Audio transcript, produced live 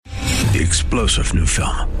The explosive new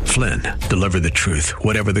film, Flynn, deliver the truth,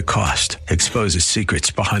 whatever the cost, exposes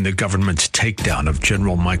secrets behind the government's takedown of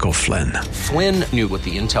General Michael Flynn. Flynn knew what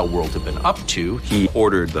the intel world had been up to. He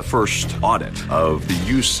ordered the first audit of the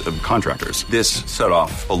use of contractors. This set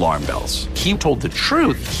off alarm bells. He told the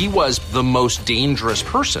truth. He was the most dangerous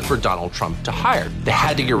person for Donald Trump to hire. They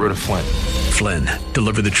had to get rid of Flynn. Flynn,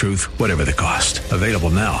 deliver the truth, whatever the cost. Available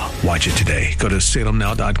now. Watch it today. Go to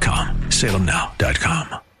salemnow.com.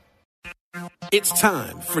 salemnow.com. It's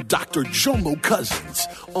time for Dr. Jomo Cousins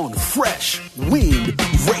on Fresh Wind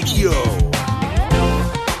Radio.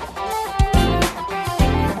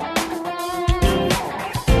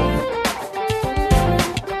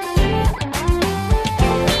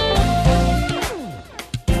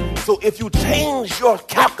 So if you change your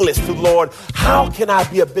calculus to, Lord, how can I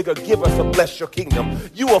be a bigger giver to bless your kingdom?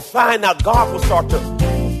 You will find out God will start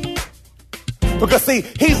to. Because see,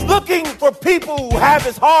 he's looking for people who have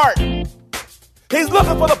his heart. He's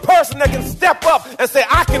looking for the person that can step up and say,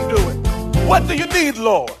 I can do it. What do you need,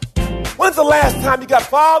 Lord? When's the last time you got,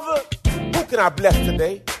 Father, who can I bless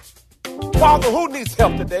today? Father, who needs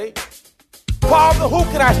help today? Father, who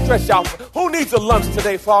can I stretch out for? Who needs a lunch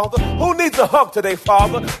today, Father? Who needs a hug today,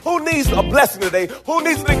 Father? Who needs a blessing today? Who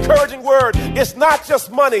needs an encouraging word? It's not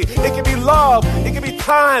just money. It can be love. It can be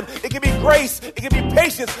time. It can be grace. It can be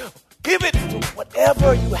patience. Give it to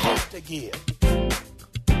whatever you have to give.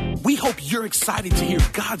 We hope you're excited to hear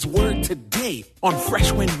God's word today on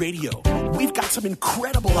Fresh Wind Radio. We've got some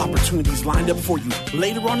incredible opportunities lined up for you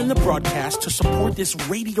later on in the broadcast to support this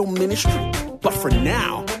radio ministry. But for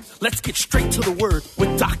now, let's get straight to the word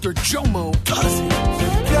with Dr. Jomo Cousins.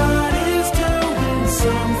 God is doing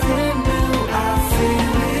something new. I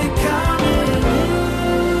feel it coming.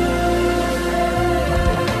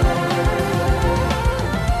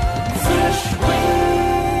 Fresh Wind.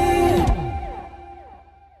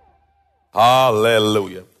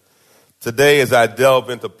 Hallelujah. Today, as I delve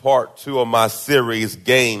into part 2 of my series,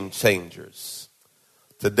 Game Changers,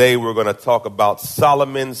 today we're going to talk about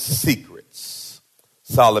Solomon's secrets.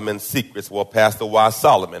 Solomon's secrets. Well, Pastor, why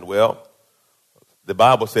Solomon? Well, the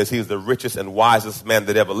Bible says he's the richest and wisest man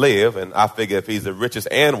that ever lived, and I figure if he's the richest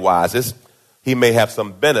and wisest, he may have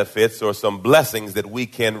some benefits or some blessings that we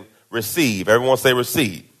can receive. Everyone say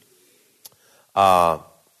receive.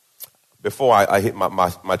 Before I hit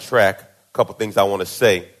my track, a couple things I want to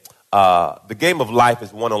say. The game of life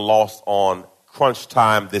is won and lost on crunch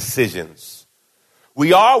time decisions.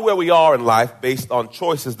 We are where we are in life based on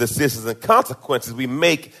choices, decisions, and consequences we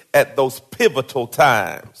make at those pivotal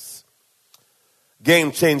times.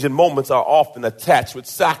 Game-changing moments are often attached with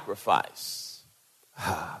sacrifice.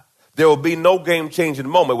 There will be no game-changing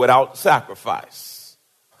moment without sacrifice.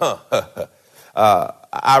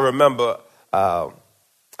 I remember I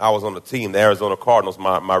was on the team, the Arizona Cardinals,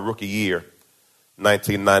 my rookie year,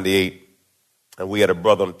 1998, and we had a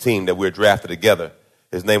brother on the team that we were drafted together.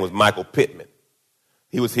 His name was Michael Pittman.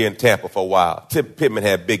 He was here in Tampa for a while. Pittman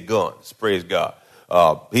had big guns, praise God.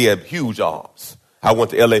 He had huge arms. I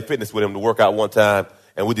went to LA Fitness with him to work out one time,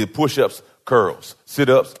 and we did push-ups, curls,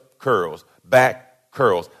 sit-ups, curls, back,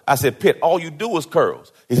 curls. I said, Pitt, all you do is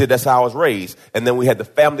curls. He said, that's how I was raised. And then we had the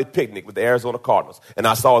family picnic with the Arizona Cardinals, and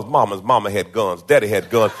I saw his mama. His mama had guns. Daddy had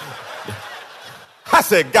guns. I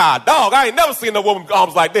said, God, dog, I ain't never seen a woman with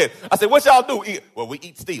arms like that. I said, what y'all do? Well, we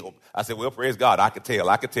eat steel. I said, well, praise God, I can tell.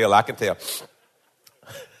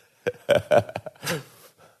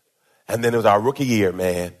 And then it was our rookie year,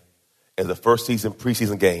 man. It was the first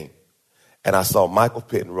preseason game. And I saw Michael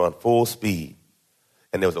Pittman run full speed.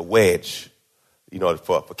 And there was a wedge,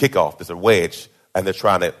 for kickoff. There's a wedge. And they're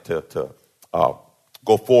trying to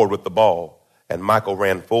go forward with the ball. And Michael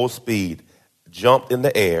ran full speed, jumped in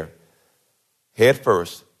the air, head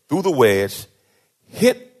first, through the wedge,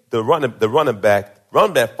 hit the running back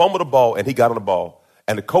fumbled the ball, and he got on the ball.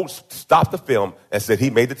 And the coach stopped the film and said he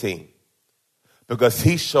made the team. Because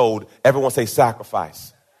he showed, everyone say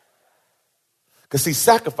sacrifice. Because see,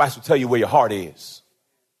 sacrifice will tell you where your heart is.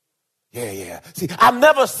 Yeah. See, I've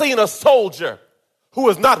never seen a soldier who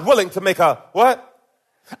is not willing to make a, what?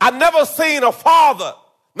 I've never seen a father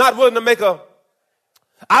not willing to make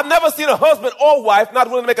I've never seen a husband or wife not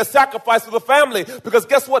willing to make a sacrifice for the family. Because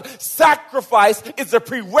guess what? Sacrifice is a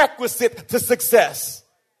prerequisite to success.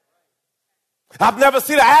 I've never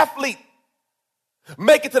seen an athlete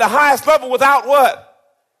make it to the highest level without what?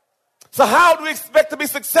 So how do we expect to be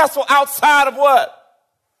successful outside of what?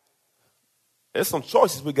 There's some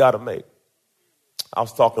choices we got to make. I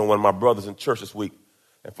was talking to one of my brothers in church this week,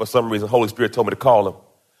 and for some reason, Holy Spirit told me to call him.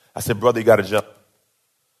 I said, brother, you got to jump.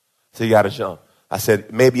 So you got to jump. I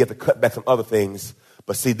said, maybe you have to cut back some other things,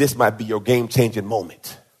 but see, this might be your game-changing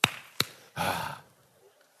moment.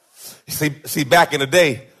 See, back in the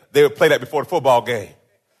day, they would play that before the football game.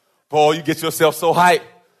 Boy, you get yourself so hyped.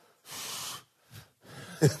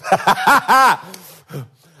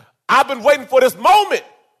 I've been waiting for this moment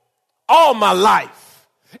all my life.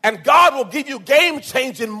 And God will give you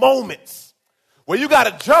game-changing moments where you got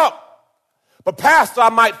to jump. But pastor, I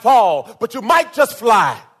might fall, but you might just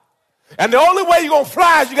fly. And the only way you're going to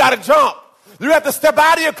fly is you got to jump. You have to step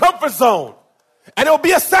out of your comfort zone. And it'll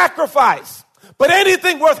be a sacrifice. But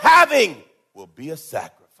anything worth having will be a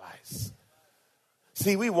sacrifice.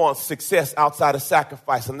 See, we want success outside of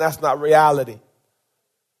sacrifice, and that's not reality.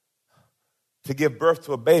 To give birth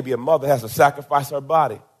to a baby, a mother has to sacrifice her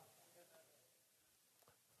body.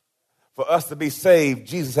 For us to be saved,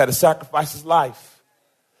 Jesus had to sacrifice his life.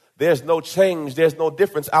 There's no change, there's no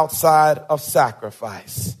difference outside of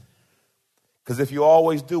sacrifice. Because if you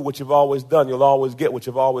always do what you've always done, you'll always get what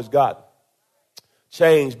you've always gotten.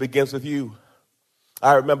 Change begins with you.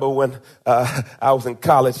 I remember when I was in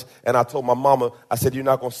college and I told my mama, I said, you're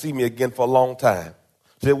not going to see me again for a long time.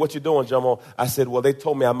 She said, what you doing, Jomo? I said, well, they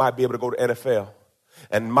told me I might be able to go to NFL.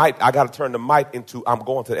 And I got to turn the might into I'm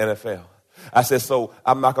going to the NFL. I said, so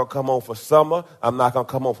I'm not going to come home for summer. I'm not going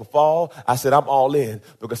to come home for fall. I said, I'm all in.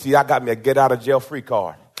 Because, see, I got me a get out of jail free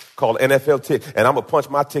card called NFL ticket. And I'm going to punch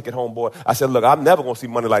my ticket home, boy. I said, look, I'm never going to see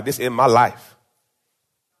money like this in my life.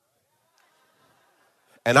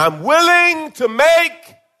 And I'm willing to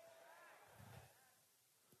make.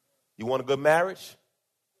 You want a good marriage?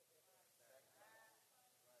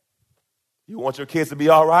 You want your kids to be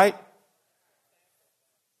all right?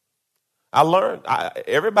 I learned.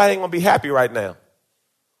 Everybody ain't going to be happy right now.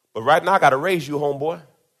 But right now, I got to raise you, homeboy. And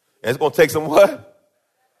it's going to take some what?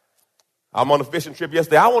 I'm on a fishing trip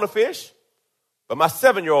yesterday. I want to fish, but my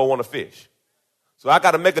 7-year-old want to fish. So I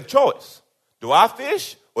got to make a choice. Do I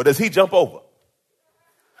fish or does he jump over?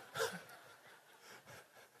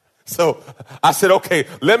 So I said, okay,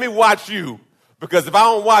 let me watch you, because if I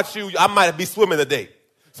don't watch you, I might be swimming today.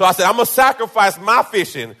 So I said, I'm going to sacrifice my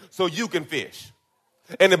fishing so you can fish.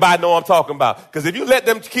 Anybody know what I'm talking about? Because if you let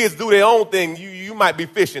them kids do their own thing, you might be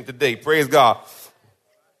fishing today. Praise God.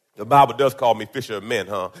 The Bible does call me fisher of men,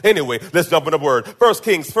 huh? Anyway, let's jump in the word. 1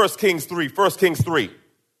 Kings chapter 3.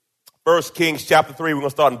 We're going to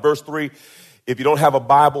start in verse 3. If you don't have a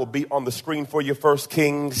Bible, it'll be on the screen for you. 1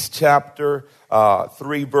 Kings chapter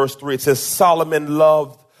 3, verse 3. It says, Solomon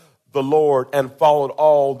loved the Lord and followed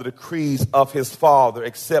all the decrees of his father,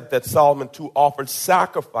 except that Solomon too offered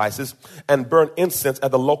sacrifices and burned incense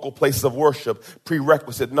at the local places of worship.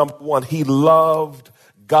 Prerequisite, number 1, he loved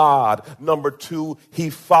God. Number 2, he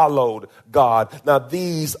followed God. Now,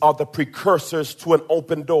 these are the precursors to an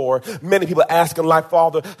open door. Many people ask in life,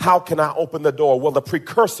 Father, how can I open the door? Well, the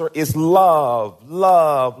precursor is love,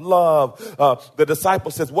 love, love. The disciple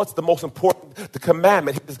says, what's the most important? The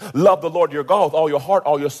commandment. He says, love the Lord your God with all your heart,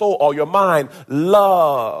 all your soul, all your mind.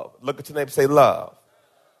 Love. Look at your neighbor and say love.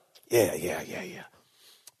 Yeah.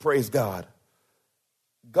 Praise God.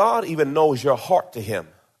 God even knows your heart to him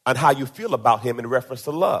and how you feel about him in reference to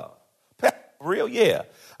love. Real, yeah.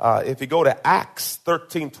 If you go to Acts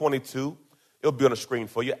 13:22, it'll be on the screen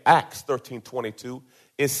for you. Acts 13:22,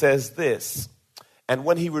 it says this. And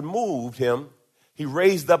when he removed him, he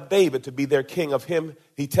raised up David to be their king. Of him,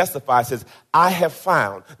 he testifies, says, I have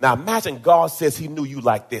found. Now imagine God says he knew you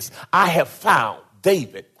like this. I have found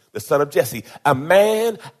David, the son of Jesse, a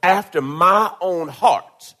man after my own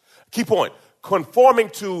heart. Key point, conforming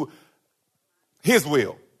to his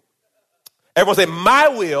will. Everyone say, my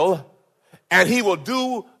will, and he will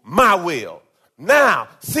do my will. Now,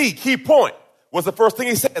 see, key point was the first thing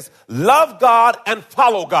he says. Love God and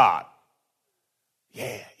follow God.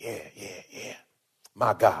 Yeah.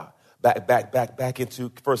 My God. Back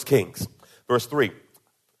into 1 Kings, verse 3.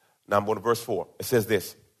 Now I'm going to verse 4. It says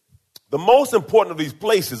this. The most important of these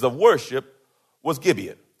places of worship was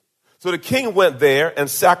Gibeon. So the king went there and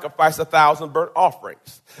sacrificed 1,000 burnt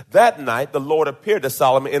offerings. That night, the Lord appeared to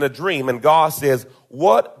Solomon in a dream, and God says,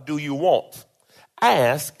 what do you want?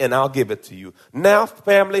 Ask, and I'll give it to you. Now,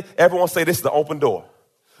 family, everyone say this is the open door.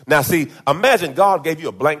 Now, see, imagine God gave you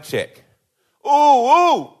a blank check.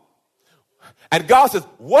 Ooh. And God says,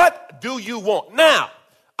 what do you want? Now,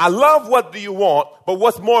 I love what do you want, but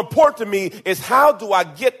what's more important to me is how do I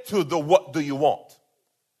get to the what do you want?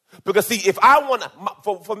 Because, see, if I want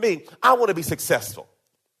to, for me, I want to be successful.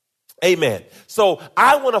 Amen. So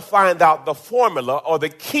I want to find out the formula or the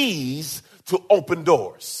keys to open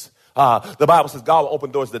doors. The Bible says God will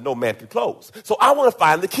open doors that no man can close. So I want to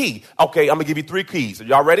find the key. Okay, I'm going to give you 3 keys. Are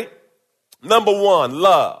y'all ready? Number 1,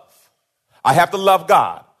 love. I have to love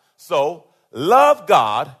God. So love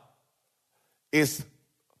God is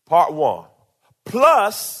part 1.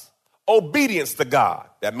 plus obedience to God.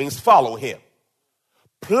 That means follow him.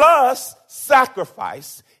 Plus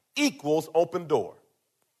sacrifice equals open door.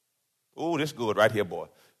 Ooh, this is good right here, boy.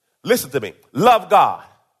 Listen to me. Love God.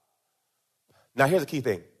 Now, here's the key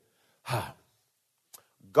thing.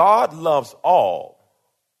 God loves all,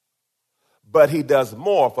 but he does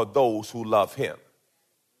more for those who love him.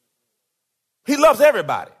 He loves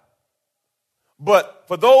everybody. But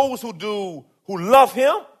for those who love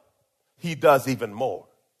him, he does even more.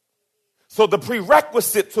 So the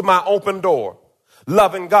prerequisite to my open door,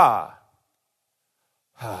 loving God,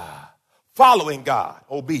 following God,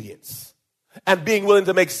 obedience, and being willing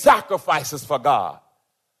to make sacrifices for God.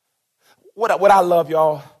 What I love,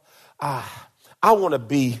 y'all, I want to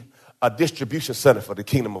be a distribution center for the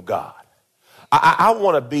kingdom of God. I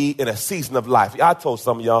want to be in a season of life. I told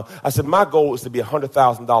some of y'all, I said, my goal is to be a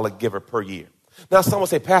 $100,000 giver per year. Now, someone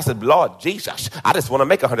say, Pastor, Lord Jesus, I just want to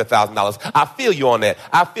make $100,000. I feel you on that.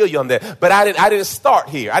 But I didn't start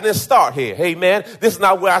here. Hey, man, this is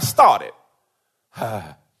not where I started.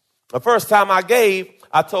 The first time I gave,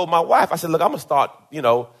 I told my wife, I said, look, I'm going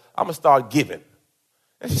to start giving.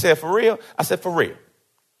 And she said, for real? I said, for real.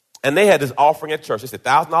 And they had this offering at church. They said,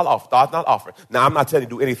 $1,000 offering. Now, I'm not telling you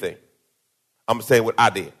to do anything. I'm saying what I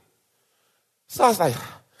did. So I was like,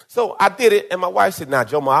 so I did it, and my wife said, now,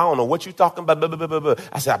 Jomo, I don't know what you're talking about, blah, blah, blah, blah.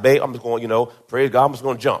 I said, babe, I'm just going, praise God, I'm just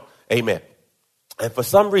going to jump. Amen. And for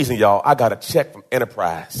some reason, y'all, I got a check from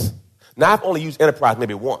Enterprise. Now, I've only used Enterprise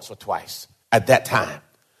maybe once or twice at that time.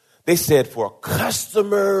 They said for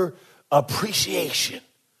customer appreciation,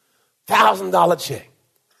 $1,000 check.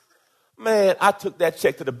 Man, I took that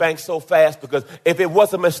check to the bank so fast because if it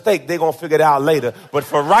was a mistake, they're going to figure it out later. But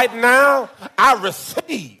for right now, I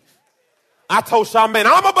received. I told Charmaine,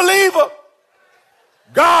 I'm a believer.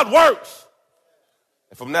 God works.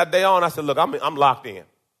 And from that day on, I said, look, I'm locked in.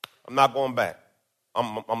 I'm not going back.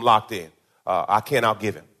 I'm locked in. I can't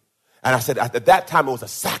outgive him. And I said, at that time, it was a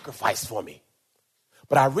sacrifice for me.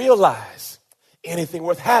 But I realized anything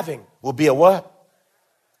worth having will be a what?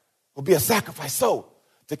 Will be a sacrifice. So,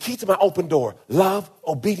 the key to my open door, love,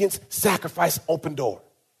 obedience, sacrifice, open door.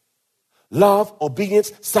 Love,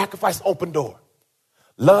 obedience, sacrifice, open door.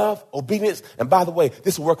 Love, obedience, and by the way,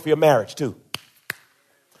 this will work for your marriage too.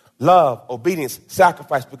 Love, obedience,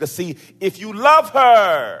 sacrifice, because see, if you love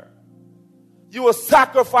her, you will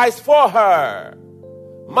sacrifice for her.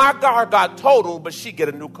 My car got totaled, but she get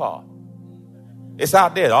a new car. It's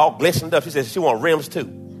out there, all glistened up. She said she want rims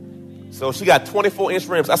too. So she got 24-inch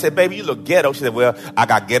rims. I said, baby, you look ghetto. She said, well, I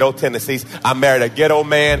got ghetto tendencies. I married a ghetto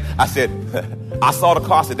man. I said, I saw the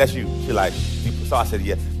car. I said, that's you. She like, so I said,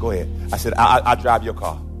 yeah, go ahead. I said, I'll drive your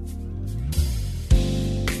car.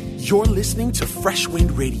 You're listening to Fresh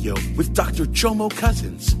Wind Radio with Dr. Jomo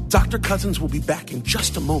Cousins. Dr. Cousins will be back in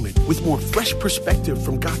just a moment with more fresh perspective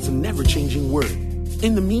from God's never-changing word.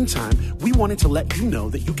 In the meantime, we wanted to let you know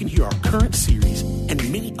that you can hear our current series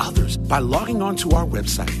and many others by logging on to our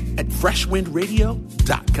website at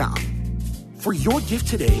freshwindradio.com. For your gift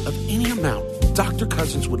today of any amount, Dr.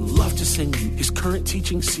 Cousins would love to send you his current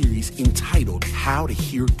teaching series entitled How to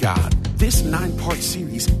Hear God. This 9-part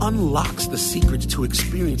series unlocks the secrets to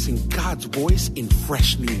experiencing God's voice in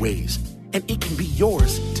fresh new ways, and it can be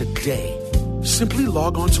yours today. Simply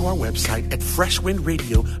log on to our website at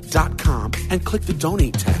freshwindradio.com and click the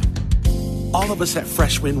Donate tab. All of us at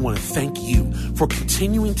Freshwind want to thank you for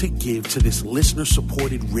continuing to give to this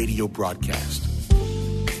listener-supported radio broadcast.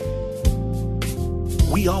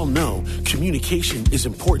 We all know communication is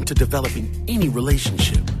important to developing any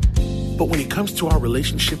relationship. But when it comes to our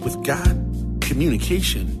relationship with God,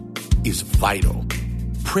 communication is vital.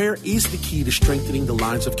 Prayer is the key to strengthening the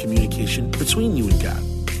lines of communication between you and God.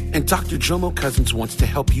 And Dr. Jomo Cousins wants to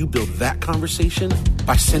help you build that conversation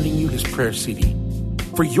by sending you his prayer CD.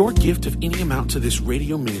 For your gift of any amount to this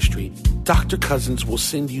radio ministry, Dr. Cousins will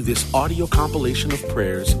send you this audio compilation of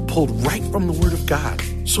prayers pulled right from the Word of God.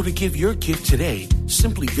 So to give your gift today,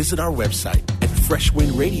 simply visit our website at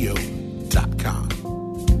freshwindradio.com.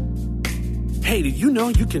 Hey, did you know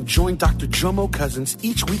you can join Dr. Jomo Cousins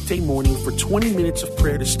each weekday morning for 20 minutes of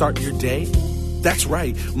prayer to start your day? That's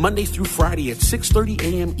right. Monday through Friday at 6:30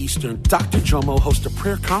 a.m. Eastern, Dr. Jomo hosts a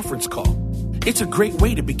prayer conference call. It's a great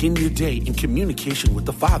way to begin your day in communication with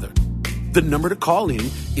the Father. The number to call in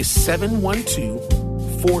is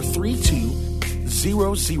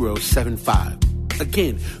 712-432-0075.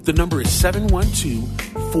 Again, the number is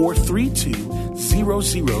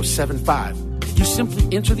 712-432-0075. You simply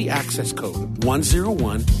enter the access code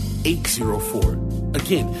 101804.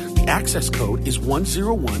 Again, the access code is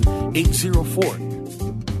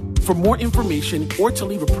 101804. For more information or to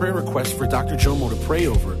leave a prayer request for Dr. Jomo to pray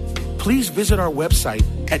over, please visit our website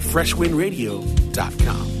at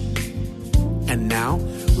freshwindradio.com. And now,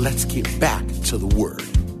 let's get back to the Word.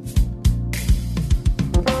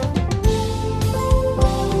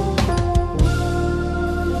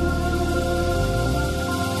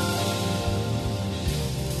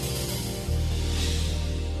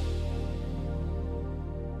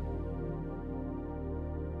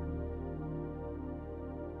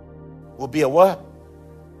 Will be a what?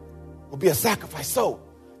 Will be a sacrifice. So,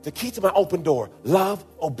 the key to my open door: love,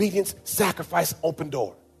 obedience, sacrifice, open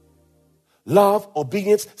door. Love,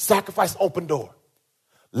 obedience, sacrifice, open door.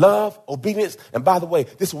 Love, obedience, and by the way,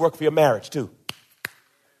 this will work for your marriage too.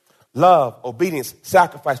 Love, obedience,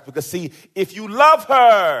 sacrifice. Because see, if you love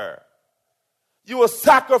her, you will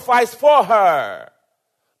sacrifice for her.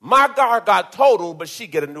 My car got totaled, but she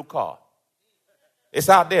get a new car. It's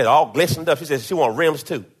out there, all glistened up. She says she want rims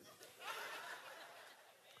too.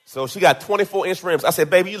 So she got 24-inch rims. I said,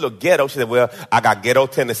 baby, you look ghetto. She said, well, I got ghetto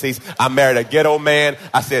tendencies. I married a ghetto man.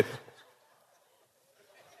 I said,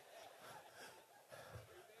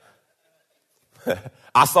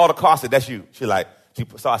 I saw the car. I said, that's you. She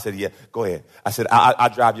saw. I said, yeah, go ahead. I said, I'll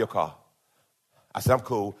drive your car. I said, I'm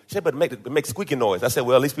cool. She said, but make squeaky noise. I said,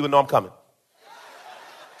 well, at least people know I'm coming.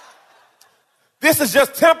 This is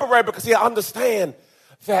just temporary because, I understand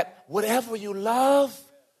that whatever you love,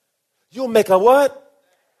 you'll make a what?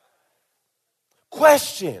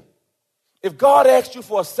 Question. If God asked you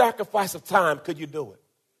for a sacrifice of time, could you do it?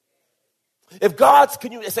 If God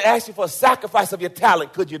asked you for a sacrifice of your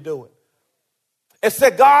talent, could you do it? And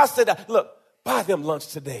God said, look, buy them lunch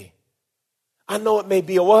today. I know it may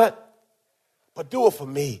be a what? But do it for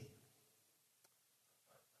me.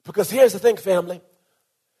 Because here's the thing, family.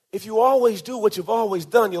 If you always do what you've always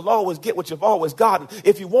done, you'll always get what you've always gotten.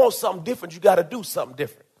 If you want something different, you got to do something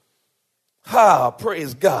different.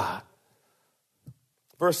 Praise God.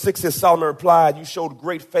 Verse 6 says, Solomon replied, you showed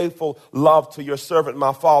great faithful love to your servant,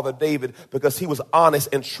 my father David, because he was honest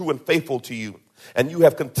and true and faithful to you. And you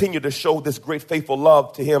have continued to show this great faithful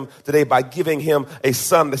love to him today by giving him a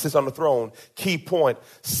son that sits on the throne. Key point,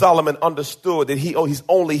 Solomon understood that he's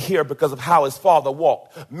only here because of how his father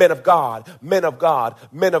walked. Men of God,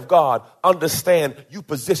 understand you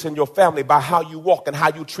position your family by how you walk and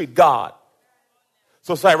how you treat God.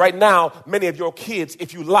 So it's like right now, many of your kids,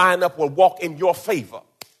 if you line up, will walk in your favor.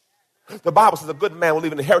 The Bible says a good man will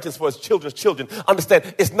leave an inheritance for his children's children.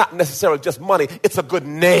 Understand, it's not necessarily just money. It's a good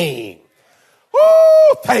name.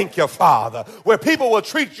 Woo, thank you, Father. Where people will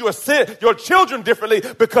treat your children differently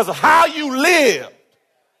because of how you live.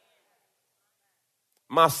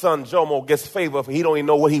 My son Jomo gets favor for he don't even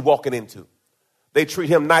know what he's walking into. They treat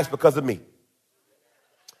him nice because of me.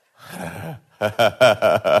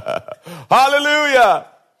 Hallelujah.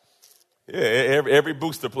 Yeah, every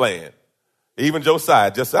booster playing. Even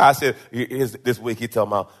Josiah said, this week he told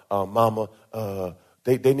my mama,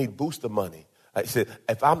 they need booster money. I said,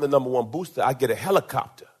 if I'm the number one booster, I get a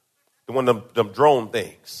helicopter, one of them drone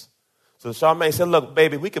things. So Charmaine said, look,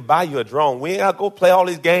 baby, we could buy you a drone. We ain't got to go play all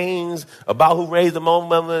these games about who raised the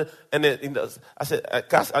moment. And then I said,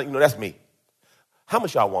 that's me. How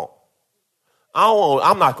much y'all want?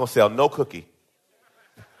 I'm not going to sell no cookie.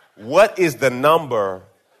 What is the number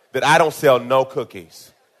that I don't sell no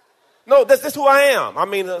cookies? No, that's who I am. I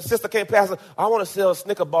mean, a sister came past, I want to sell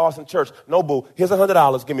Snicker bars in church. No, boo, here's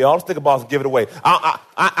 $100. Give me all the Snicker bars and give it away.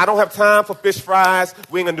 I don't have time for fish fries.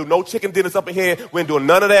 We ain't going to do no chicken dinners up in here. We ain't doing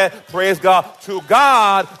none of that. Praise God. To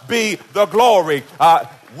God be the glory.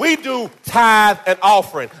 We do tithe and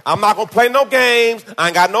offering. I'm not going to play no games. I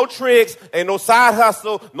ain't got no tricks. Ain't no side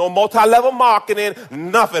hustle. No multi-level marketing.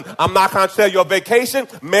 Nothing. I'm not going to tell you a vacation.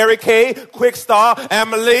 Mary Kay, Quick Star,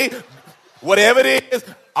 Emily, whatever it is.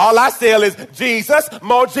 All I sell is Jesus,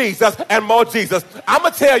 more Jesus, and more Jesus. I'm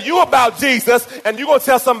going to tell you about Jesus, and you're going to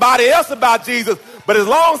tell somebody else about Jesus. But as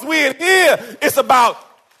long as we're in here, it's about...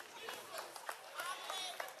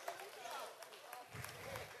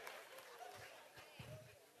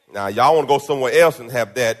 Now, y'all want to go somewhere else and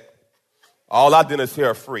have that. All our dinners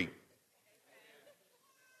here are free.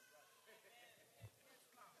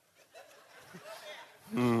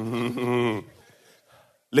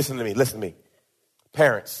 Listen to me.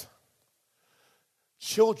 Parents,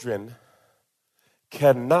 children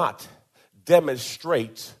cannot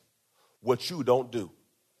demonstrate what you don't do.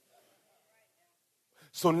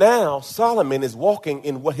 So now Solomon is walking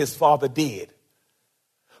in what his father did.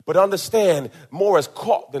 But understand, more is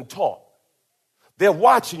caught than taught. They're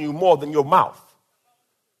watching you more than your mouth.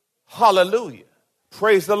 Hallelujah.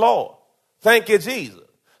 Praise the Lord. Thank you, Jesus.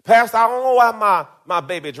 Pastor, I don't know why my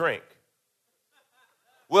baby drink.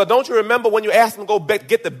 Well, don't you remember when you asked him to go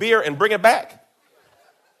get the beer and bring it back?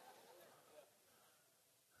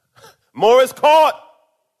 More is caught.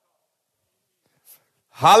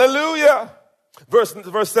 Hallelujah.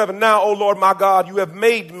 Verse 7, now, O Lord my God, you have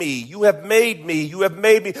made me. You have made me. You have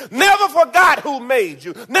made me. Never forgot who made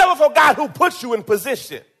you. Never forgot who put you in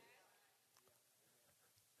position.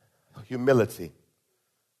 Humility.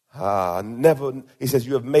 He says,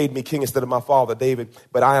 you have made me king instead of my father David,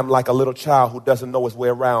 but I am like a little child who doesn't know his way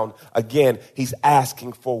around. Again, he's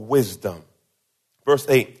asking for wisdom. Verse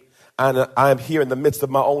 8, I am here in the midst of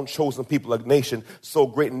my own chosen people, a nation so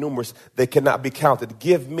great and numerous they cannot be counted.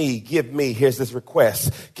 Give me, here's this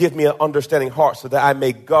request. Give me an understanding heart so that I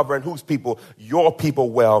may govern whose people? Your people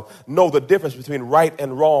well. Know the difference between right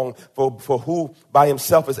and wrong for who by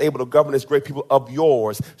himself is able to govern this great people of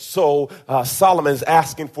yours. So Solomon is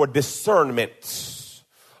asking for discernment.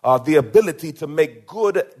 The ability to make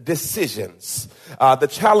good decisions. The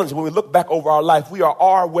challenge when we look back over our life, we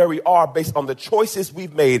are where we are based on the choices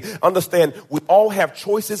we've made. Understand, we all have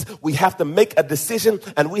choices. We have to make a decision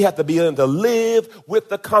and we have to be able to live with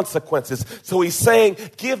the consequences. So he's saying,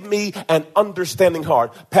 give me an understanding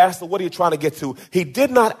heart. Pastor, what are you trying to get to? He did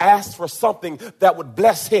not ask for something that would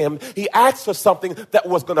bless him. He asked for something that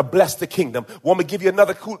was going to bless the kingdom. Want me to give you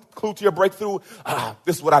another clue to your breakthrough?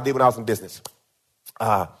 This is what I did when I was in business.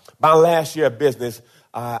 My last year of business,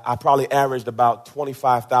 I probably averaged about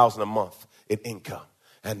 $25,000 a month in income.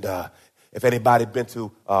 And if anybody been to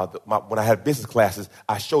when I had business classes,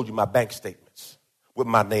 I showed you my bank statements with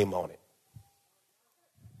my name on it.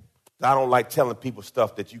 I don't like telling people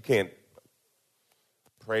stuff that you can't.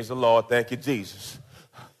 Praise the Lord. Thank you, Jesus.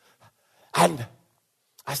 And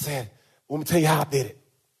I said, let me tell you how I did it.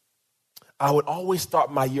 I would always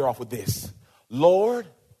start my year off with this. Lord,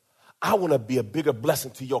 I want to be a bigger blessing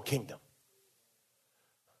to your kingdom.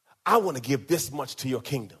 I want to give this much to your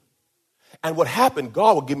kingdom. And what happened,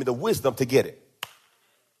 God will give me the wisdom to get it.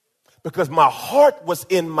 Because my heart was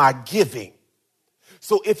in my giving.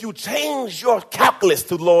 So if you change your calculus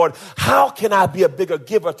to, Lord, how can I be a bigger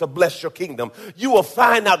giver to bless your kingdom? You will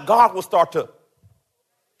find out God will start to.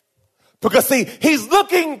 Because see, he's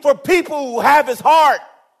looking for people who have his heart.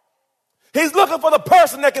 He's looking for the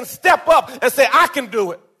person that can step up and say, I can do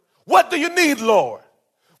it. What do you need, Lord?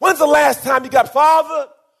 When's the last time you got, Father,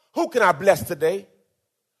 who can I bless today?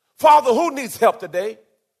 Father, who needs help today?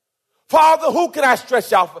 Father, who can I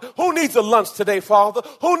stretch out for? Who needs a lunch today, Father?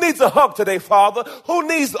 Who needs a hug today, Father? Who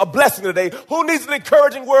needs a blessing today? Who needs an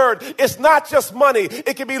encouraging word? It's not just money.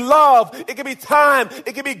 It can be love. It can be time.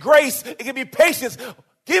 It can be grace. It can be patience.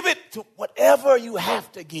 Give it to whatever you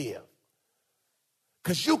have to give.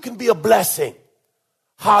 Because you can be a blessing.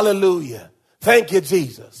 Hallelujah. Thank you,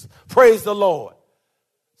 Jesus. Praise the Lord.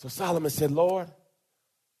 So Solomon said, Lord,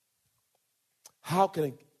 how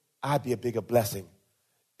can I be a bigger blessing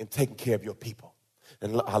in taking care of your people?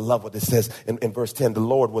 And I love what it says in verse 10. The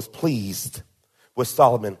Lord was pleased with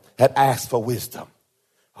Solomon, had asked for wisdom.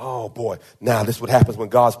 Oh, boy. Now, this is what happens when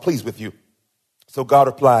God's pleased with you. So God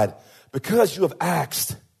replied, because you have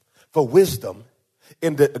asked for wisdom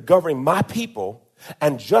in governing my people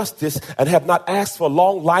and justice and have not asked for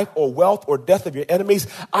long life or wealth or death of your enemies,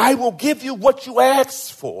 I will give you what you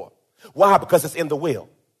asked for. Why? Because it's in the will.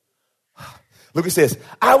 Look, it says,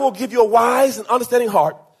 I will give you a wise and understanding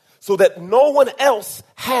heart so that no one else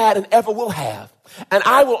had and ever will have. And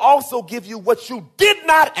I will also give you what you did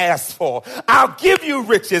not ask for. I'll give you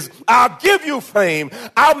riches. I'll give you fame.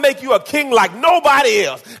 I'll make you a king like nobody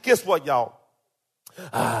else. Guess what, y'all?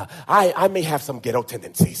 I may have some ghetto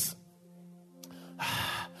tendencies.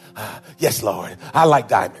 Yes, Lord. I like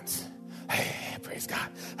diamonds. Hey, praise God.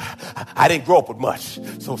 I didn't grow up with much.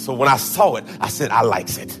 So when I saw it, I said, I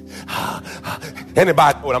likes it.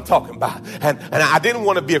 Anybody know what I'm talking about? And I didn't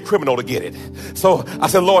want to be a criminal to get it. So I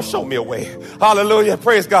said, Lord, show me a way. Hallelujah.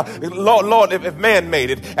 Praise God. Lord, if man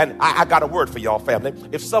made it, and I got a word for y'all, family.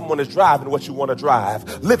 If someone is driving what you want to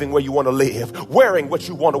drive, living where you want to live, wearing what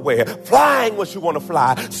you want to wear, flying what you want to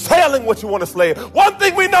fly, sailing what you want to sail, one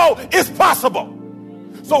thing we know is possible.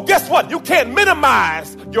 So guess what? You can't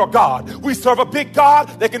minimize your God. We serve a big God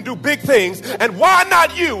that can do big things. And why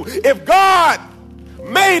not you? If God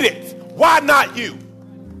made it, why not you?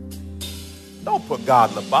 Don't put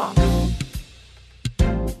God in the box.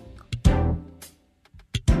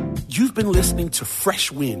 You've been listening to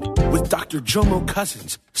Fresh Wind with Dr. Jomo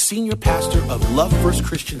Cousins, Senior Pastor of Love First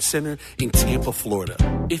Christian Center in Tampa, Florida.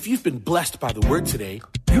 If you've been blessed by the word today,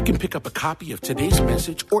 you can pick up a copy of today's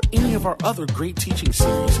message or any of our other great teaching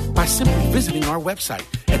series by simply visiting our website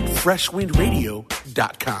at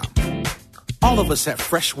freshwindradio.com. All of us at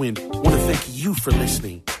Fresh Wind want to thank you for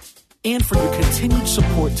listening and for your continued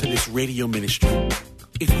support to this radio ministry.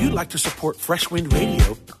 If you'd like to support Fresh Wind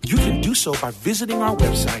Radio, you can do do so by visiting our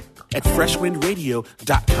website at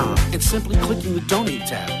freshwindradio.com and simply clicking the Donate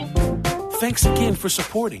tab. Thanks again for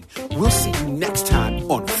supporting. We'll see you next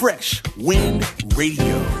time on Fresh Wind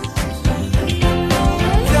Radio.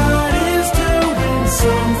 God is doing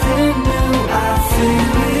something new. I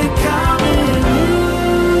feel it coming.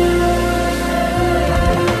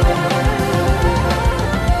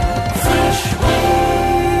 Fresh Wind.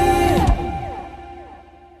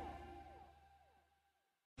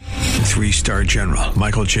 3-star General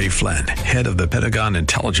Michael J. Flynn, head of the Pentagon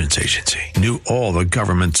Intelligence Agency, knew all the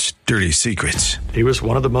government's dirty secrets. He was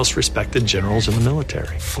one of the most respected generals in the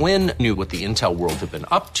military. Flynn knew what the intel world had been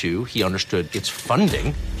up to. He understood its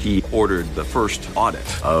funding. He ordered the first audit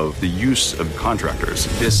of the use of contractors.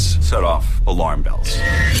 This set off alarm bells.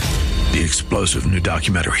 The explosive new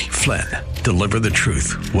documentary, Flynn, Deliver the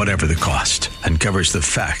Truth, Whatever the Cost, uncovers the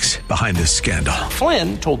facts behind this scandal.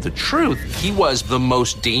 Flynn told the truth. He was the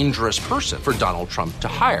most dangerous person for Donald Trump to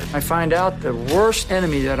hire. I find out the worst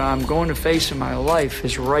enemy that I'm going to face in my life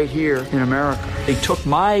is right here in America. They took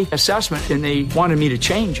my assessment and they wanted me to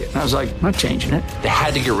change it. And I was like, I'm not changing it. They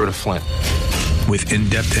had to get rid of Flynn. With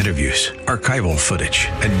in-depth interviews, archival footage,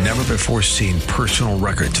 and never-before-seen personal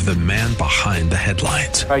records of the man behind the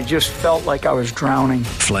headlines. I just felt like I was drowning.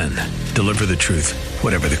 Flynn, Deliver the Truth,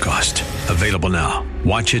 Whatever the Cost. Available now.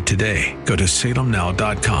 Watch it today. Go to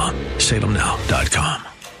salemnow.com. salemnow.com.